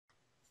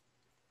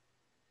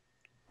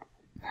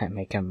Might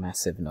make a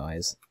massive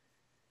noise.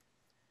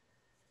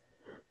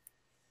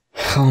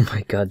 Oh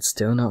my god,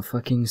 still not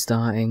fucking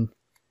starting.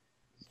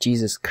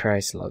 Jesus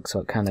Christ, Lux,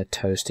 what kind of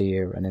toaster are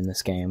you running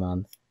this game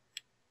on?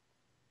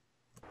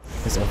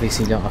 It's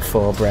obviously not a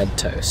 4-bread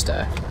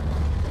toaster.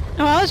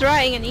 Oh, I was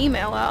writing an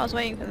email while I was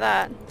waiting for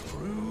that.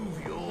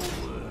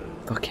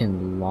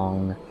 Fucking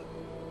long.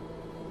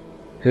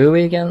 Who are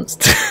we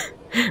against?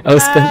 I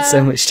spent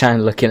so much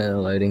time looking at the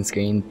loading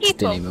screen, just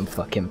didn't even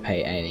fucking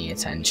pay any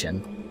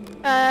attention.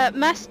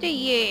 Master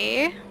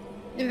Yi,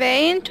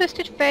 Vayne,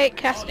 Twisted Fate,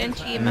 Cast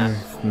into Yuma.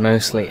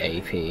 Mostly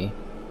AP.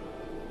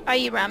 Are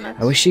you Ramus?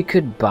 I wish you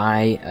could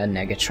buy a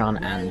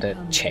Negatron and a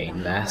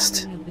chain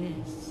vest.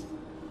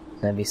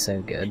 That'd be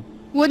so good.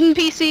 Wooden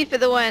PC for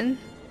the win.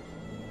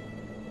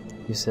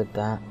 You said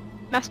that?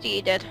 Master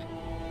Yi did.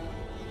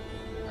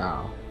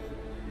 Oh.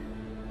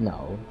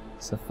 No.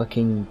 It's a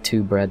fucking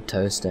 2-bread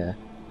toaster.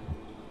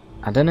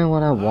 I don't know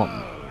what I want.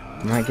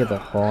 I might get the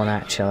horn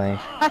actually.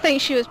 I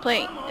think she was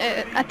playing.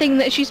 I think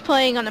that she's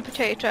playing on a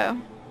potato.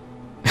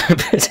 A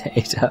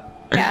potato?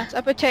 Yes,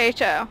 a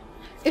potato.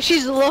 If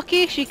she's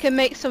lucky, she can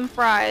make some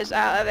fries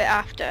out of it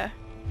after.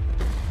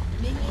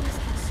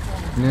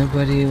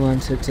 Nobody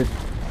wanted to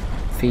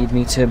feed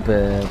me to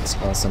birds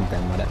or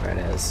something, whatever it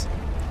is.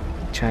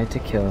 Tried to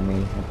kill me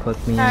and put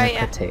me in a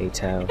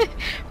potato.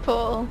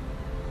 Paul.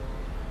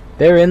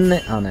 They're in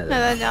the. Oh no, No,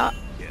 they're not.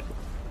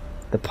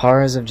 The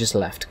Paras have just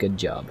left. Good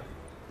job.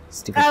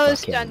 Stupid I was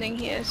fucking standing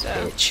here, so.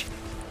 bitch.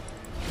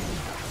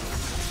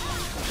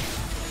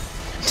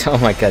 Oh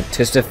my god,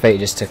 Twisted Fate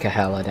just took a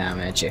hell of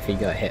damage if he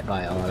got hit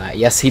by all of that.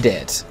 Yes, he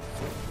did.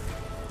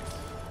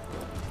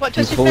 What He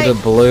Twisted pulled Fate? a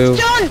blue.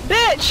 Stun,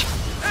 bitch!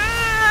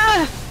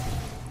 Ah!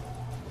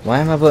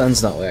 Why are my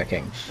buttons not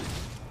working?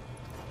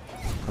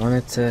 I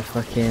wanted to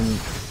fucking.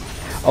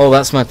 Oh,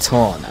 that's my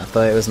taunt. I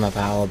thought it was my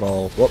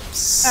Powerball.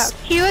 Whoops. Oh,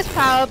 Q is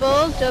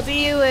Powerball,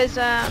 W is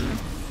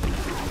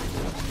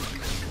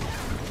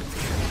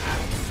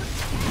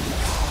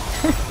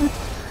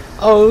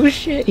Oh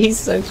shit, he's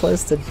so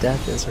close to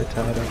death, it's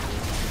retarded.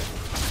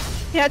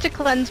 He had to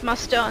cleanse my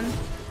stun.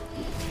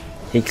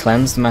 He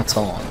cleansed my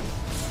taunt.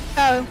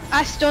 Oh,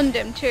 I stunned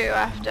him too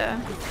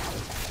after.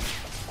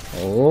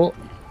 Oh.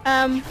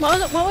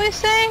 What were we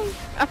saying?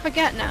 I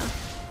forget now.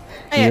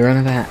 Oh, You yeah. were on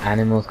about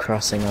Animal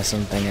Crossing or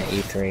something at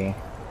E3.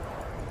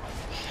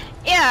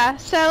 Yeah,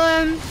 so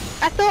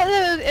I thought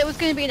that it was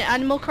going to be an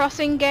Animal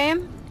Crossing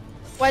game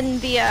when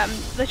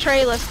the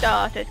trailer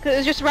started, because it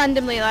was just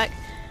randomly like,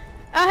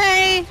 oh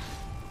hey,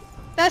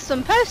 there's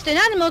some post in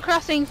Animal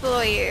Crossing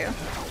for you.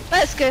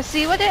 Let's go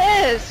see what it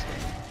is.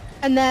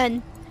 And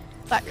then,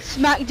 like,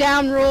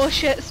 Smackdown Raw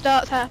shit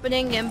starts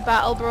happening in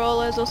Battle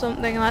Brawlers or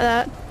something like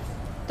that.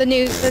 The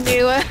newer.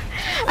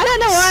 I don't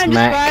know why I'm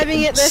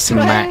describing it this way.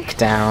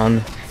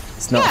 Smackdown.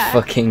 It's not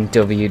fucking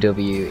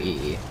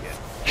WWE.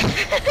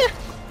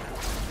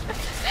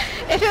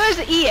 If it was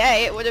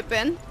EA, it would have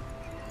been.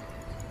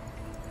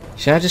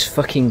 Should I just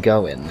fucking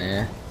go in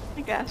there?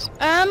 I guess.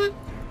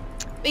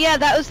 But yeah,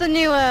 that was the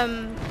new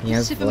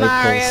Super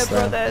Mario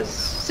Brothers,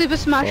 Super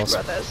Smash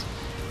Brothers.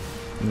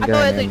 I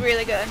thought it looked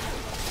really good.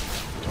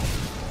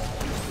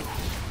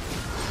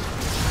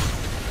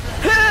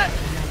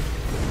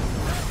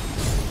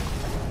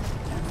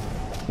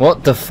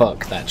 What the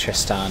fuck? That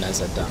Tristana's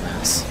a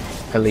dumbass.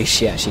 At least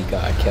she actually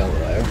got a kill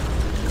though.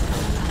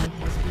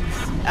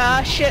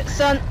 Ah shit,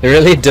 son. The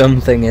really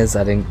dumb thing is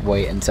I didn't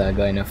wait until I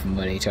got enough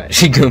money to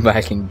actually go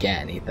back and get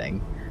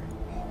anything.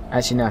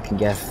 Actually no, I can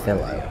get a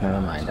pillow.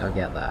 Never mind, I'll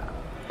get that.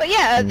 But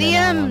yeah, the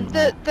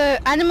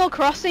Animal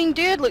Crossing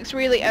dude looks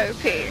really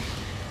OP.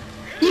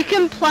 You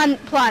can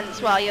plant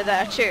plants while you're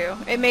there too.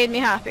 It made me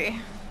happy.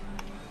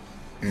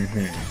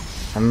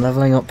 I'm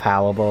leveling up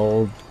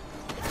Powerball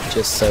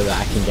just so that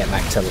I can get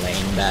back to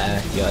lane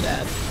there. You're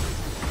dead.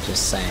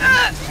 Just saying.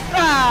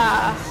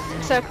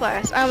 So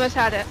close. I almost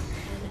had it.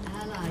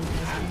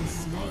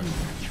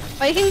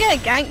 Well, you can get a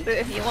gank boot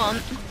if you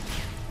want.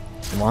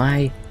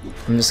 Why?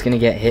 I'm just gonna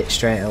get hit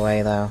straight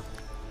away though.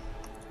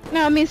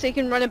 No, I mean so you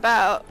can run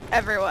about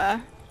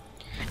everywhere.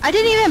 I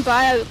didn't even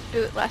buy a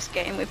boot last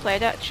game we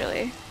played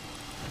actually.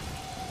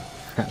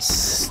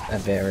 That's a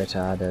bit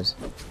retarded.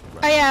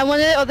 Oh yeah, one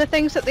of the other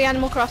things that the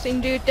Animal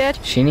Crossing dude did.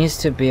 She needs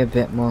to be a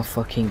bit more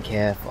fucking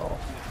careful.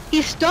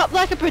 He stopped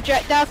like a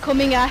projectile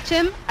coming at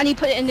him and he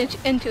put it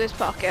into his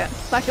pocket.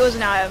 Like it was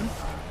an item.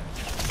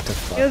 The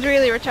fuck? It was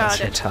really retarded.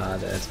 That's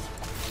retarded.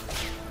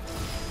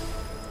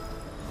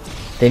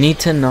 They need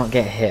to not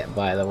get hit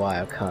by the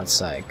wildcard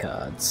side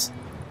cards.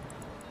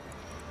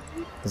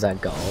 Is that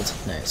gold?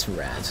 No, it's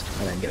red.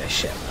 I don't give a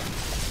shit, man.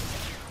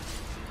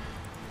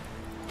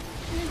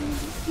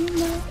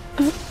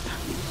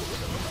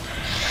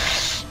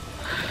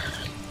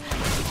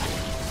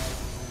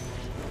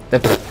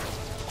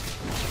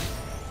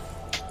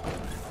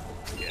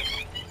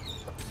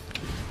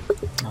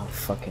 Oh,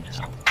 fucking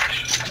hell.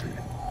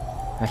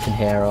 I can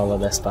hear all of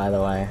this, by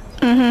the way.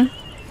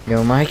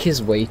 Your mic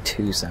is way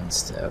too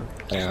sensitive.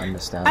 I don't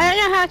understand. I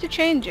don't know how to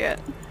change it.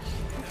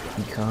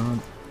 You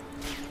can't.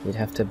 You'd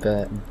have to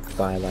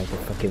buy like a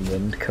fucking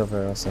wind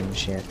cover or some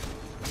shit.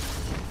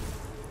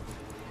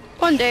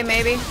 One day,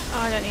 maybe. Oh,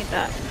 I don't need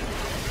that.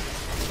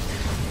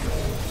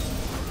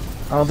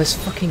 Oh, this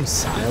fucking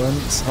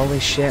silence, holy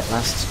shit,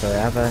 lasts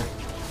forever.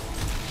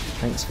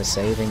 Thanks for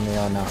saving me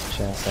or not,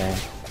 shall I say.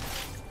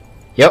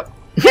 Yep.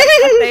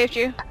 I saved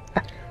you.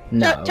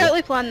 No.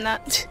 Totally planned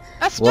that.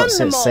 I stunned What's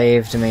them it all.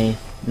 saved me?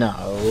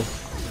 No.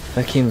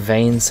 Fucking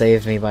Vayne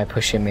saved me by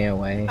pushing me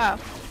away. Oh,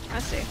 I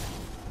see.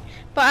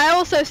 But I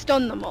also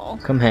stunned them all.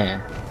 Come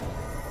here.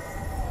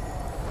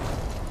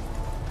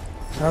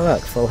 Oh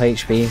look, full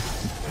HP.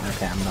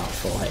 Okay, I'm not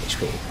full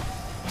HP.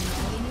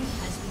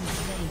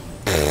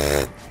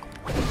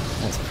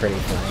 That's pretty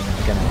funny,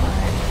 not gonna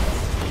lie.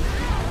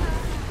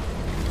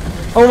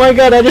 Oh my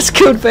god, I just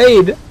killed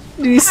Vayne! Did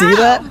you see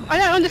that? I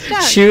don't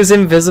understand. She was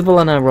invisible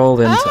and I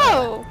rolled into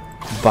Oh!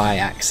 her. By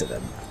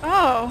accident.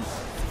 Oh.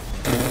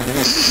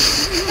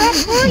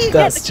 That's why you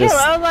That's get the kill.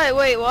 just- I was like,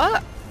 wait,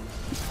 what?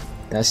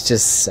 That's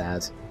just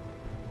sad.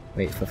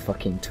 Wait for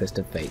fucking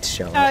Twisted Fate to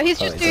show up. Oh, he's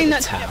just he's doing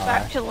at that the to get tower.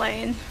 back to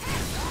lane.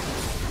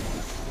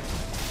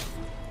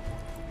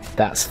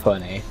 That's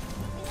funny.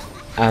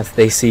 As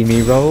they see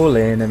me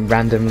rolling and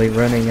randomly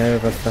running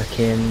over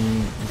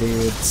fucking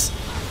dudes.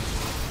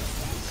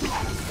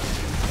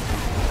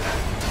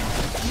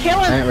 Kill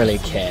I him! don't really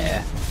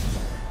care.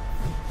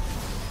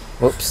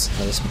 Whoops,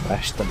 I just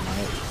bashed the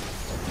mic.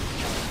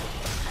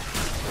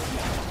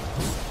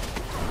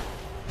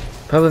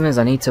 Problem is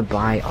I need to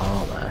buy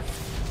armor.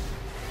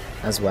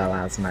 As well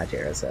as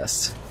magic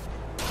resist.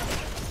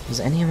 Does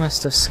any of my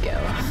stuff scale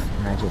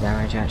off magic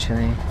damage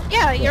actually?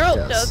 Yeah, your it ult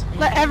does. does.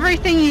 Like,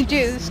 everything you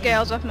do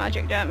scales off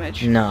magic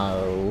damage.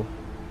 No.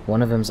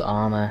 One of them's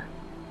armor.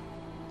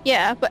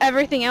 Yeah, but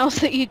everything else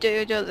that you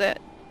do does it.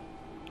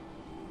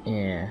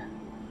 Yeah.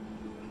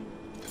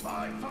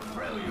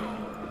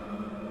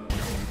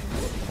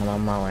 I'm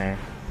on my way.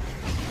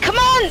 Come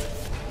on!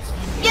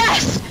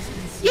 Yes!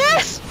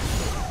 Yes!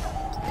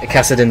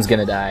 Cassidin's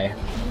gonna die.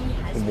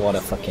 What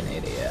a fucking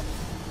idiot.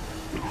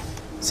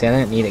 See, I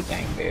don't need a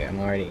gang boot, I'm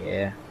already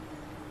here.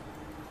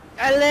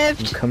 I I'm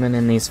lived. coming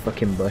in these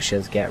fucking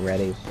bushes, get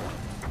ready.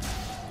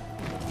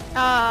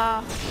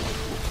 No,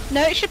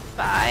 it should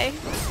buy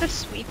the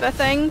sweeper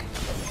thing.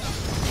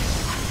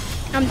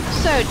 I'm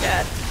so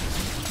dead.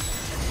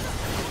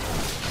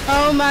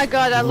 Oh my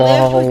god, I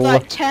lived with Lol.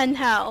 like 10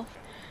 health.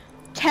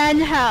 10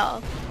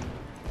 health.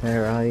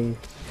 Where are you?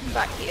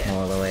 Back here.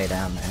 All the way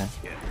down there.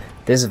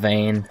 This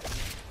Vayne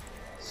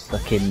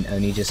fucking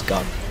only just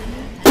got.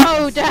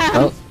 Oh damn.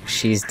 Oh,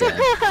 she's dead.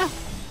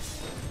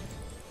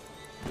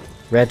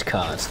 Red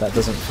card, that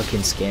doesn't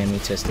fucking scare me,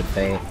 Twisted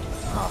Fate.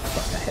 Oh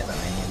fuck, I hit the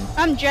minion.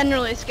 I'm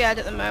generally scared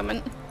at the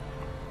moment.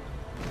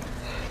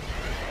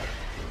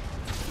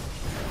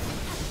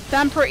 So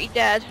I'm pretty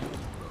dead.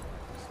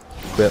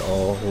 We're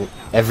all.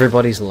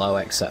 Everybody's low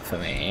except for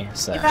me,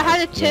 so. If I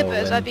had a we'll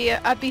tippers, win.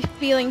 I'd be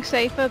feeling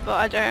safer, but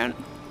I don't.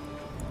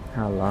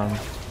 How long?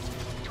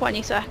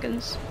 20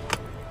 seconds.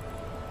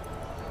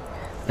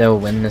 They'll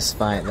win this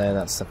fight though,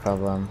 that's the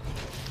problem.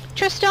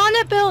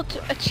 Tristana built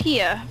a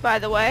tier, by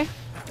the way.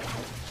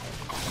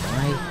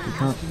 Why? You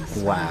can't.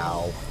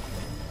 Wow.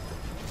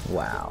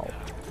 Wow.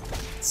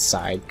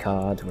 Side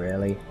card,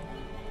 really?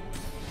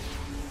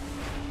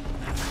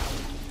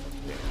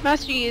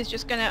 Master Yi is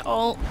just gonna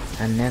ult.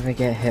 I never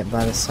get hit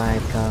by the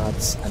side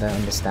cards. I don't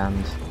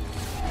understand.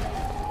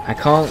 I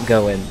can't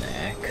go in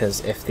there, because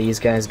if these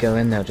guys go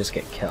in, they'll just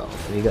get killed.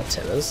 Have you got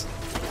tillers?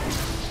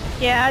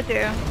 Yeah, I do.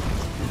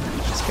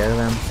 Just go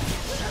then.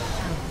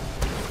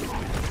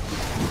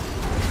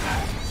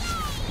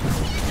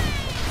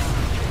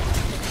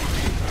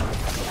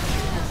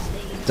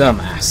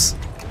 Dumbass.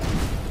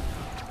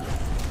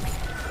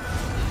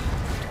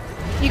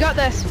 You got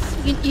this.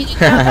 You got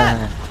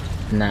that.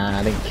 Nah,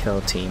 I didn't kill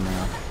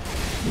Timo.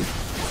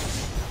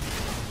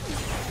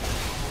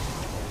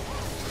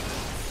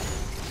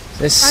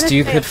 This Trying to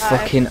stupid stay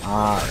alive. fucking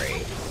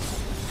Ari.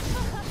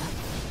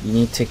 You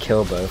need to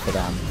kill both of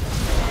them.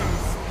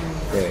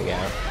 There we go.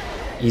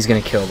 He's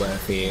gonna kill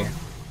both of you.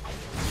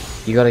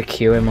 You gotta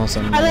Q him or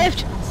something. I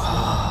lived.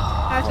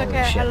 Oh, That's holy okay,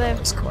 I shit, that lived.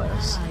 was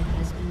close.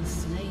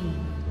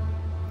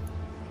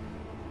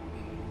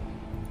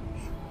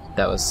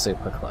 That was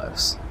super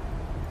close.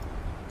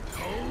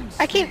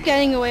 I keep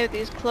getting away with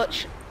these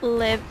clutch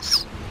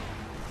lives.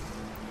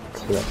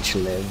 Clutch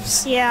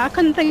lives. Yeah, I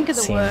couldn't think of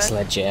the Seems word.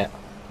 legit.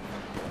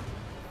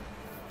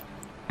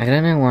 I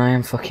don't know why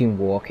I'm fucking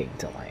walking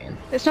to lane.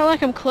 It's not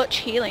like I'm clutch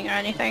healing or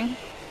anything.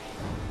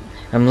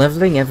 I'm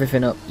leveling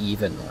everything up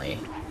evenly.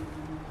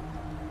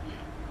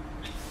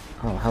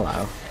 Oh,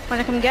 hello.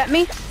 Wanna come get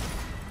me?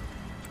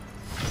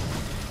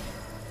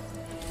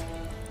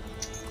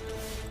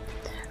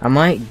 I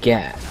might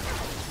get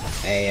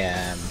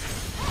a,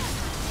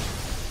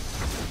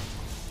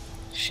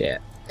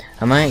 shit.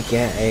 I might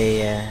get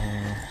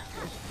a,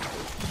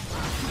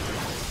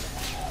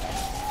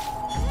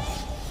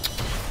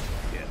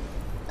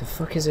 the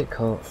fuck is it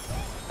called?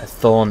 A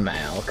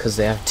Thornmail, because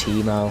they have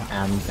Teemo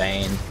and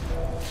Vayne.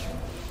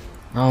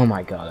 Oh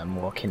my god, I'm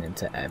walking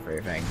into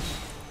everything.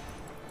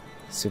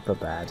 Super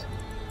bad.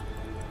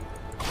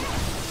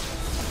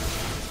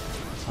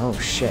 Oh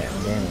shit,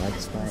 I'm getting leg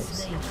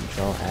spikes.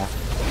 Control F.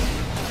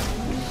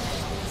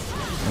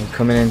 I'm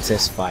coming into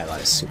this fight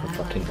like super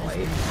fucking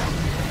late.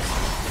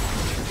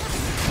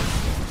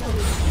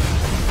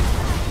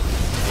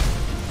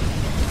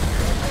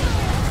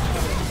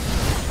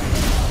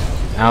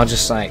 I'll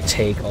just like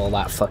take all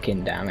that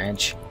fucking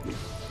damage.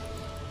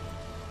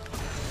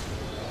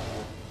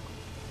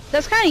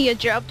 That's kind of your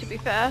job, to be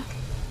fair.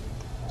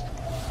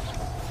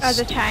 As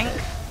a tank.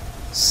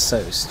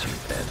 So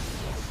stupid.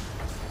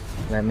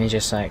 Let me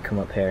just like come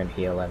up here and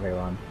heal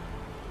everyone.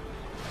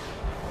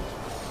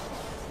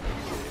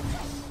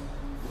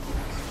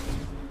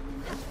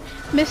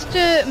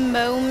 Mr.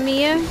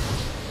 Momia.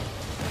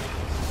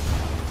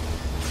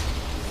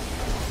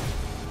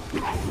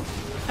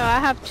 Oh, I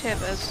have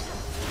Tibbers.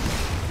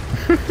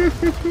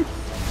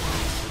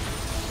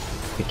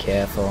 Be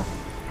careful.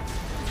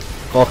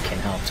 Fucking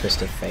hell,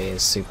 Twisted Fate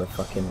is super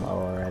fucking low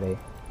already.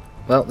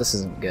 Well, this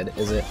isn't good,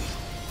 is it?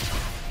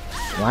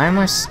 Why am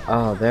I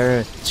oh, there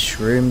are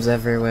shrooms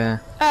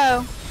everywhere.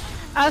 Oh,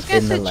 I was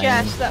going to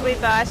suggest that we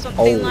buy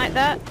something like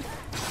that.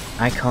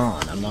 I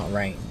can't, I'm not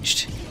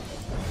ranged.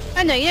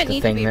 Oh no, you don't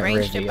need to be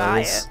ranged to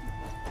buy it.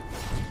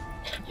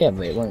 Yeah,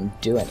 but it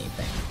won't do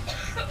anything.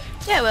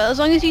 Yeah, well, as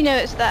long as you know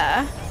it's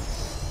there.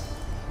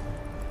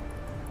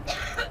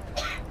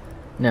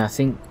 No, I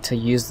think to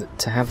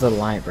have the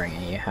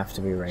Lightbringer, you have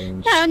to be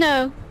ranged.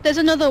 No, there's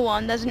another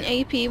one. There's an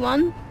AP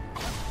one.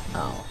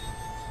 Oh.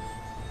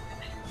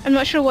 I'm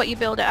not sure what you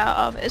build it out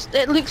of.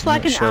 It looks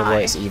like an eye. I'm not sure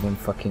what it's even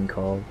fucking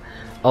called.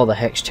 Oh, the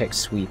Hex Check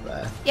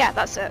Sweeper. Yeah,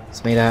 that's it.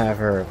 It's made out of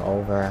a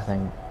revolver, I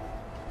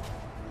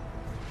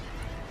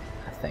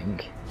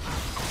think.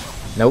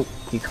 Nope,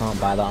 you can't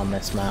buy that on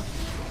this map.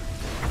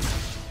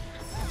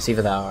 It's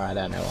either that or I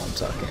don't know what I'm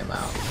talking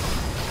about.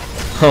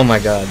 Oh my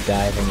god,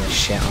 diving the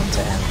shit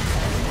onto him.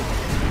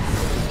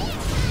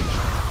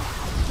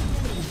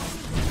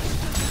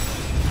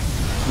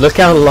 Look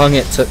how long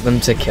it took them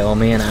to kill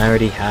me and I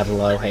already had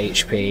low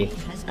HP.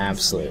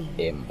 Absolute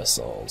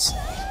imbeciles.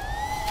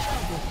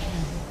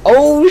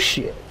 Oh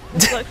shit!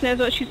 Lux knows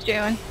what she's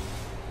doing.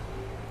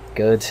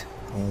 Good.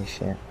 Holy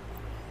shit.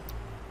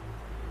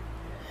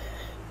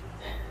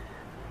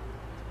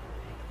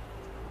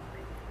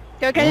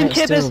 Go get him,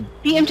 Tibbers!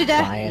 Beat him to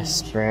death! Fire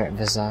Spirit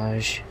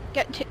Visage.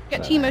 Get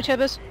Teemo,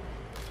 Tibbers.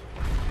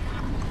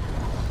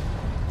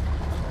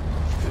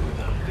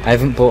 I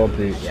haven't bought a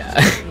boot yet.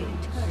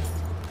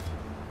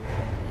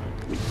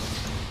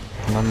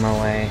 I'm on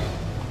my way.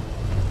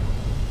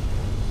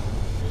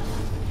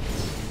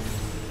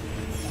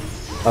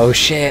 Oh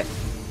shit!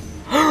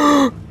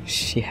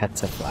 She had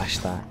to flash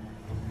that.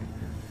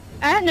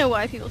 I don't know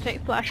why people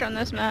take flash on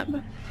this map.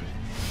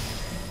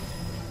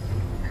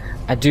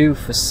 I do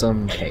for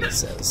some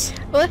cases.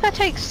 Well, if I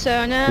take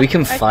Sona, we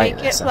can I fight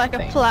take this, it like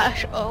a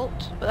flash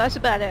ult, but that's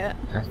about it.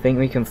 I think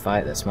we can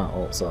fight this, my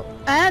ult's up.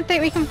 I don't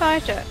think we can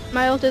fight it.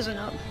 My ult isn't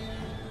up.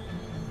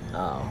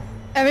 Oh.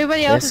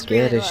 Everybody else is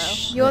really low.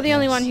 Shit. You're the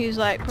only one who's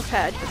like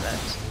prepared for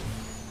this.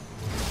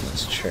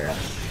 That's true.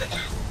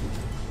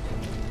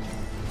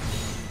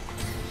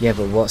 Yeah,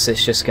 but what's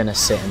it's just gonna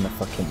sit in the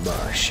fucking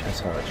bush, I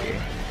told you.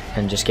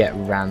 And just get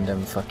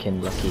random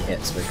fucking lucky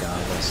hits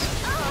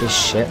regardless. This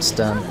shit's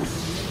done.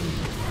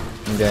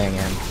 I'm going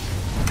in.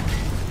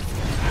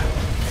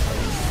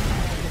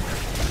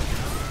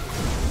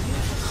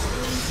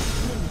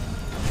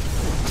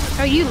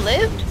 Oh, you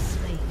lived?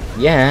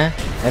 Yeah,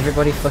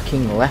 everybody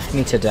fucking left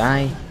me to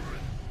die.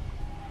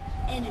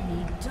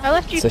 I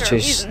left you for a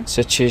reason.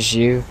 Such as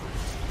you.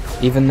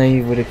 Even though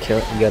you would have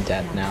killed, you're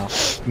dead now.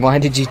 Why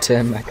did you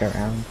turn back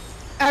around?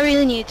 I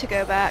really need to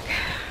go back.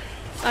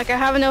 Like, I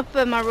have enough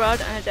for my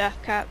rod and a death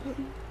cap.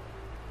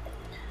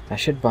 I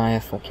should buy a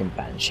fucking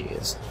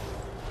Banshees.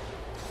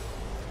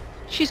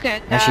 She's gonna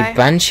die. Actually,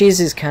 Banshees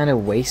is kind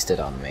of wasted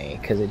on me,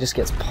 because it just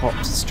gets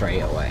popped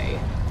straight away.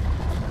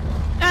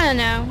 I don't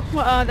know.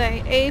 What are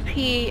they? AP,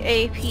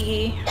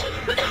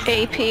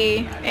 AD,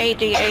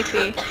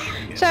 AP.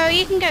 So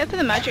you can get it for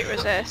the magic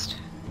resist.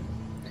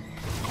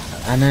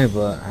 I know,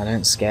 but I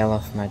don't scale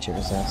off magic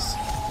resist.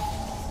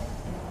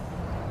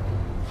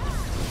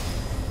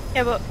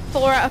 Yeah, but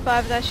 4 out of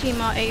 5 is actually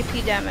more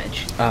AP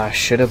damage. I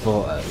should have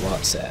bought a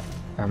what's it?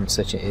 I'm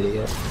such an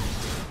idiot.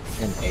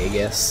 An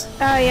Aegis.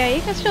 Oh yeah,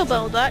 you can still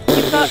build that.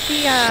 You've got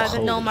the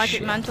null Holy magic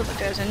shit. mantle that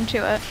goes into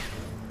it.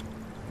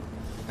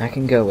 I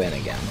can go in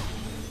again.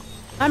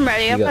 I'm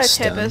ready. You I've got got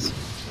stunned. Tibbers.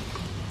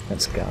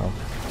 Let's go.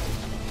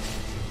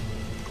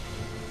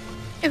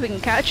 If we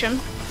can catch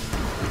him.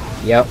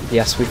 Yep,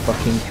 yes we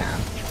fucking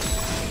can.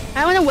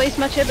 I want to waste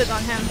my Tibbers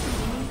on him.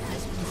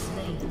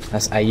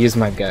 I use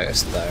my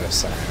ghost though,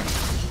 so...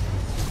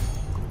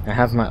 I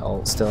have my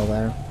ult still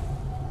though.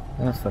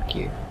 Oh fuck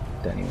you.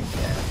 Don't even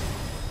care.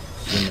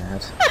 You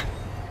mad.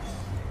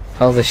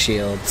 All the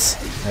shields.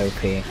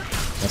 OP.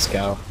 Let's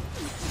go.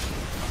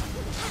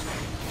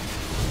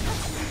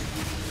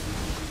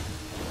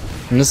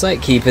 I'm just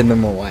like keeping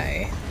them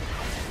away.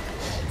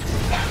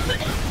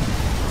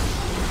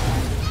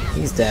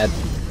 He's dead.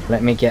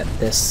 Let me get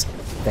this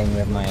thing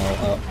with my ult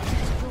up.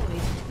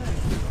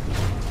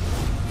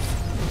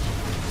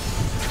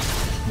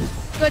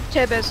 Good,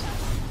 Tibbers.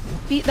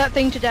 Beat that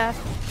thing to death.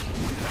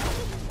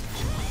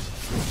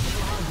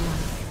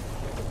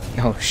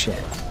 Oh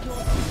shit.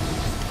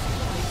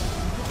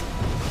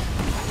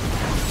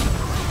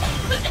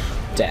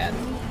 Dead.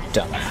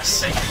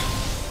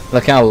 Dumbass.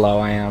 Look how low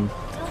I am.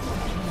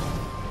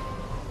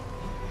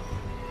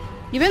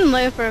 You've been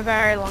low for a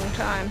very long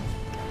time.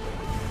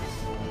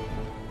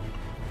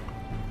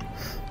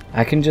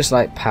 I can just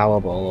like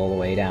powerball all the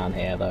way down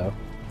here though.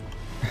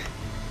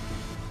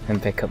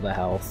 And pick up the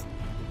health.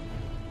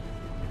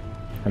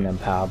 And then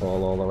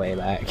powerball all the way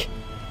back.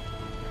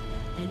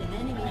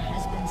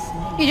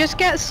 You just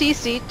get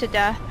CC'd to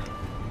death.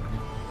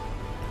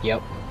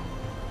 Yep.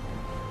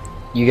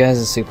 You guys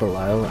are super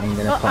low. I'm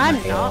gonna put my I'm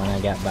heal not. when I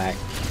get back.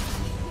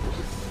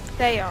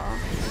 They are.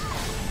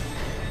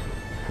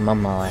 I'm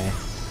on my way.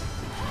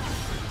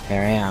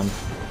 Here I am.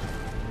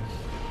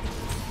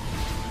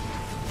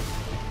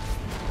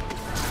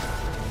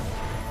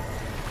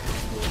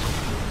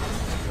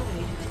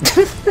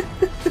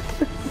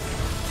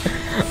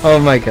 Oh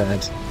my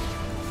god.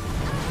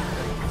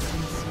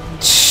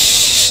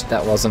 Shh,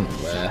 that wasn't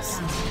worth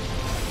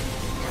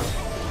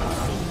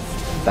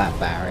that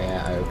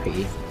barrier OP.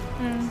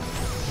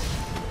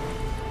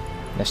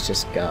 Let's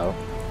just go.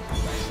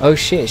 Oh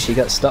shit, she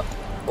got stuck.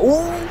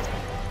 Ooh!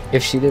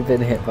 If she'd have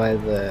been hit by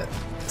the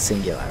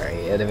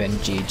singularity, it'd have been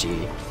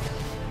GG.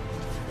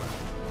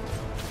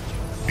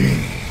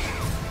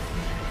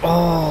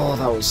 Oh,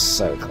 that was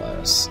so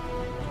close.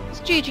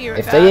 It's GG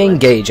regardless. If they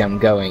engage, I'm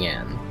going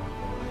in.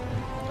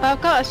 I've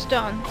got a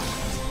stun.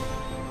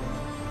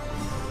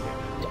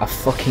 I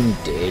fucking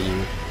dare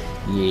you.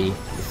 You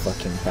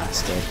fucking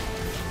bastard.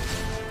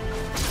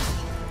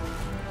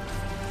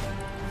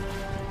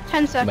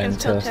 10 seconds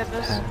till Meant to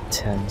Tibbers. have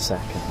 10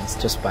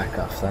 seconds. Just back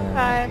off then in 5.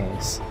 that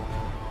case.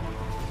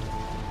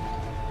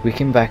 We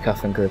can back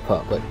off and group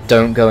up, but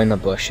don't go in the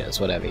bushes,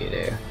 whatever you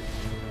do.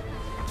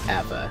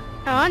 Ever.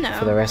 Oh, I know.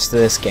 For the rest of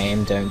this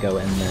game, don't go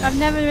in there. I've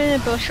never been in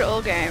a bush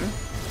all game.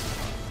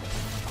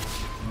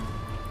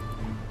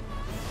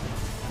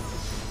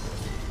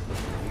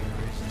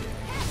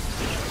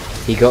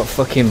 He got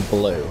fucking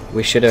blue.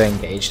 We should have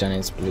engaged on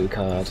his blue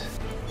card,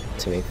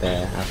 to be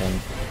fair, I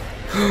think.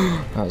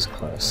 That was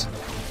close.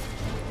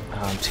 Oh,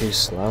 I'm too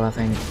slow, I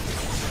think.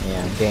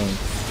 Yeah, I'm getting...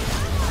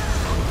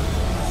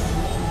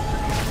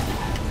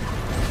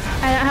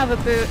 I don't have a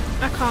boot.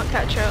 I can't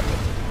catch up.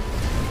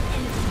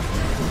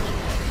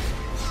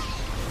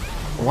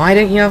 Why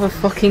don't you have a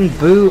fucking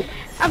boot?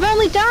 I've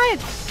only died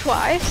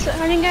twice.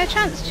 I didn't get a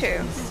chance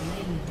to.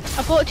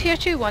 I bought a tier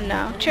 2 one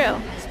now.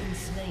 Chill.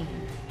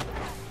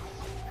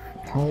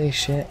 Holy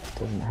shit,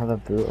 doesn't have a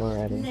boot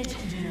already.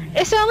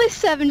 It's only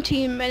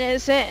 17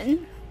 minutes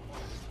in.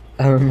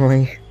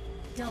 Only.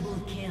 Double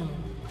kill.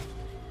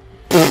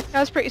 That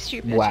was pretty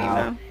stupid,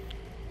 Wow. Timo.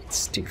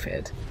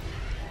 Stupid.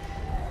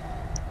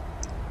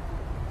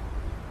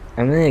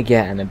 I'm gonna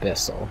get an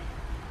abyssal.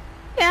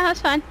 Yeah,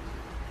 that's fine.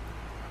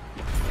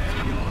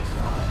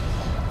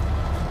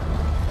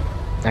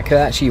 I could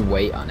actually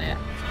wait on it.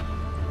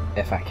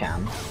 If I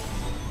can.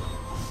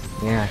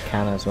 Yeah, I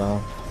can as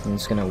well. I'm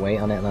just gonna wait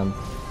on it then.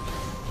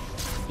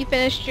 You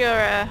finished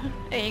your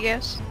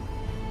Aegis.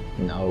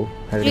 No. I You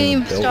haven't didn't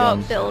even built start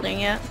one. building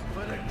yet.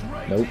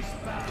 Nope.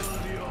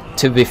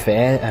 To be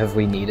fair, have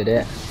we needed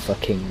it?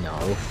 Fucking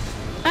no.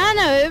 I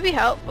know, it would be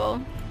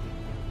helpful.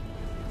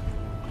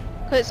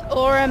 Cause it's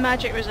aura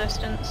magic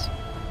resistance.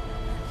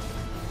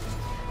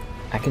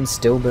 I can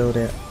still build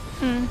it.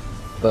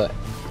 But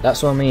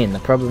that's what I mean. The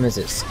problem is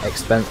it's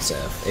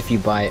expensive. If you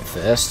buy it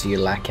first, you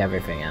lack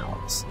everything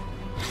else.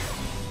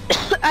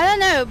 I don't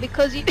know,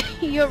 because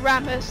you're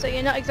Rammus, so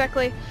you're not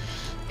exactly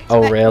Oh,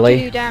 expected really?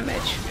 to do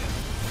damage.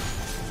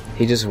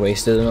 He just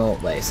wasted an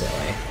ult,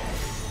 basically.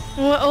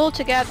 We're all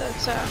together,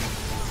 so...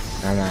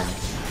 I know.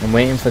 I'm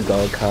waiting for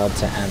gold card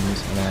to end,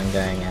 and then I'm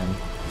going in.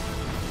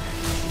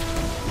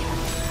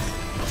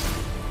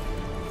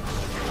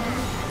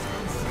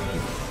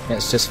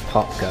 It's just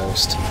pop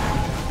ghost.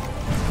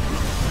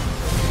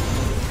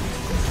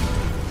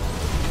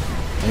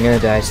 I'm gonna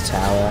die to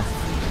tower.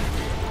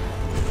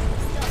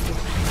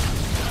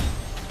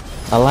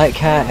 I like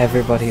how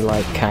everybody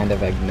like kind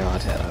of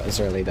ignored her. That was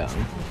really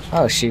dumb.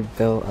 Oh, she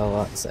built a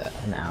what's it?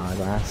 An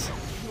hourglass.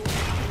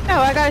 Oh,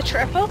 I got a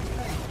triple?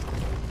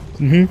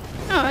 Mhm.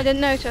 Oh, I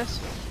didn't notice.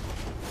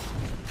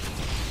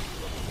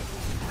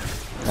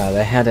 Oh,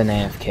 they had an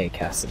AFK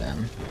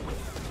Cassidon.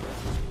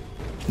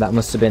 That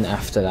must have been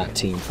after that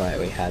team fight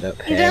we had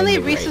up here. He's only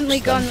and we recently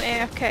raped gone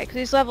them. AFK, because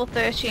he's level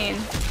 13.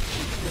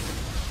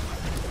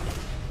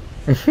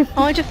 I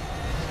want to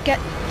get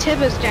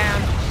Tibbers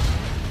down.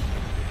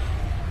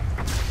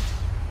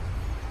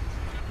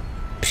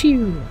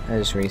 Pew! I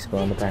just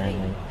respawned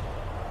apparently.